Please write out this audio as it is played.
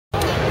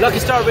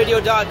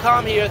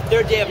LuckyStarRadio.com here,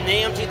 third day of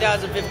NAMM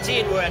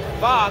 2015. We're at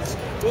Fox.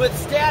 We're with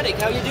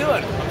Static. How you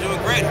doing? I'm doing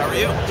great. How are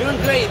you?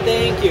 Doing great,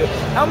 thank you.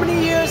 How many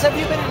years have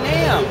you been at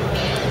NAMM?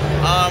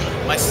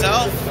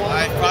 Myself,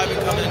 I've probably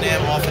been coming to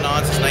NAMM off and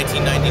on since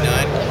 1999.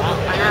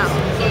 Wow.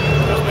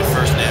 That was my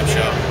first NAMM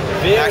show.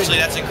 Actually,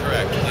 that's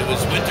incorrect. It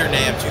was Winter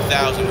NAMM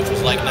 2000, which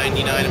was like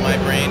 99 in my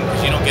brain,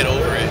 because you don't get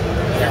over it.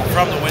 If you're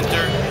from the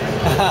winter,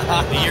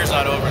 the year's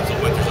not over until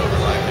winter's over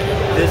in my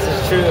opinion. This is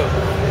true.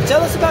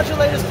 Tell us about your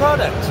latest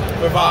product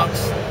for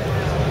Fox.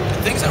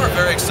 The things that we're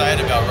very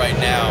excited about right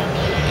now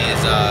is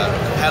the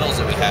pedals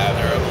that we have.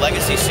 They're a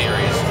legacy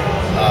series.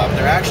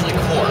 They're actually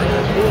Korg,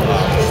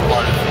 which is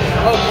part of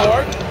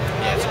Korg?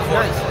 Yeah, it's a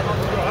Korg. Nice.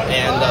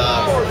 And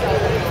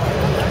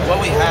what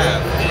we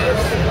have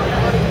is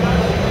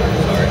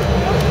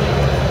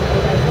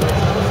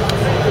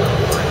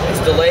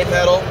it's a delay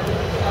pedal.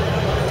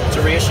 It's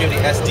a reissue of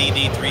the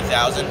SDD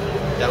 3000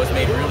 that was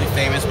made really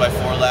famous by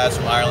four lads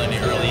from Ireland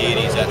in the early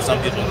 80s that some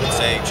people could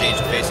say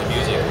changed the face of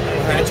music.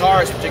 The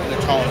guitarist's particular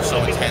tone was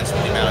so intense with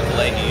the amount of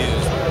delay he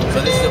used.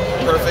 So this is a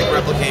perfect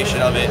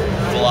replication of it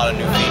with a lot of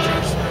new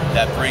features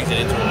that brings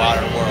it into a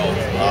modern world.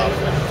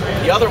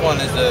 The other one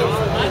is the...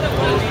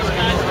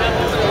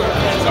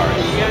 Sorry.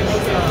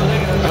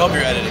 I hope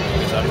you're editing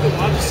because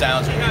the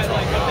sounds are getting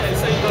thrown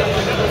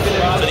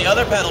off. So the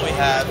other pedal we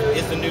have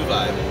is the New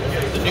Vibe.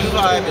 The New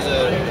Vibe is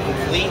a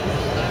complete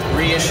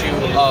reissue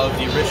of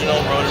the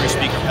original rotary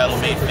speaker pedal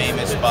made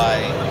famous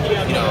by,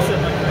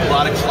 a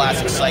lot of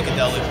classic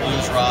psychedelic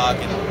blues rock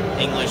and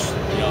English,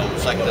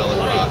 psychedelic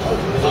rock.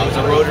 It's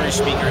a rotary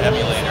speaker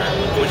emulator,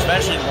 which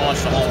eventually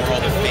launched the whole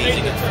world of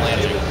phasing and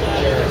flanging.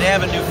 They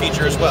have a new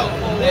feature as well.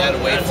 They add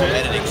waveform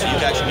editing, so you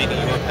can actually make a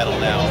your pedal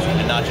now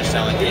and not just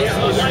sound like this.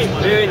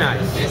 Very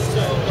nice.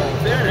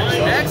 Very nice.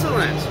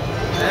 Excellent.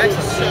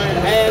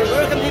 Excellent. And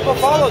where can people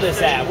follow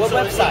this at? What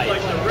website?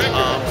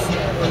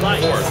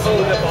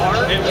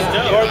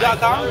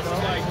 Korg.com?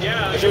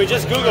 Or should we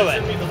just Google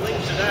it?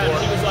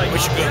 We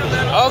should Google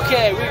it.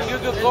 Okay, we can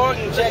Google Korg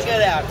and check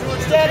it out.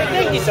 Static,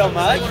 thank you so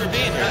much. Thank you for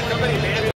being here.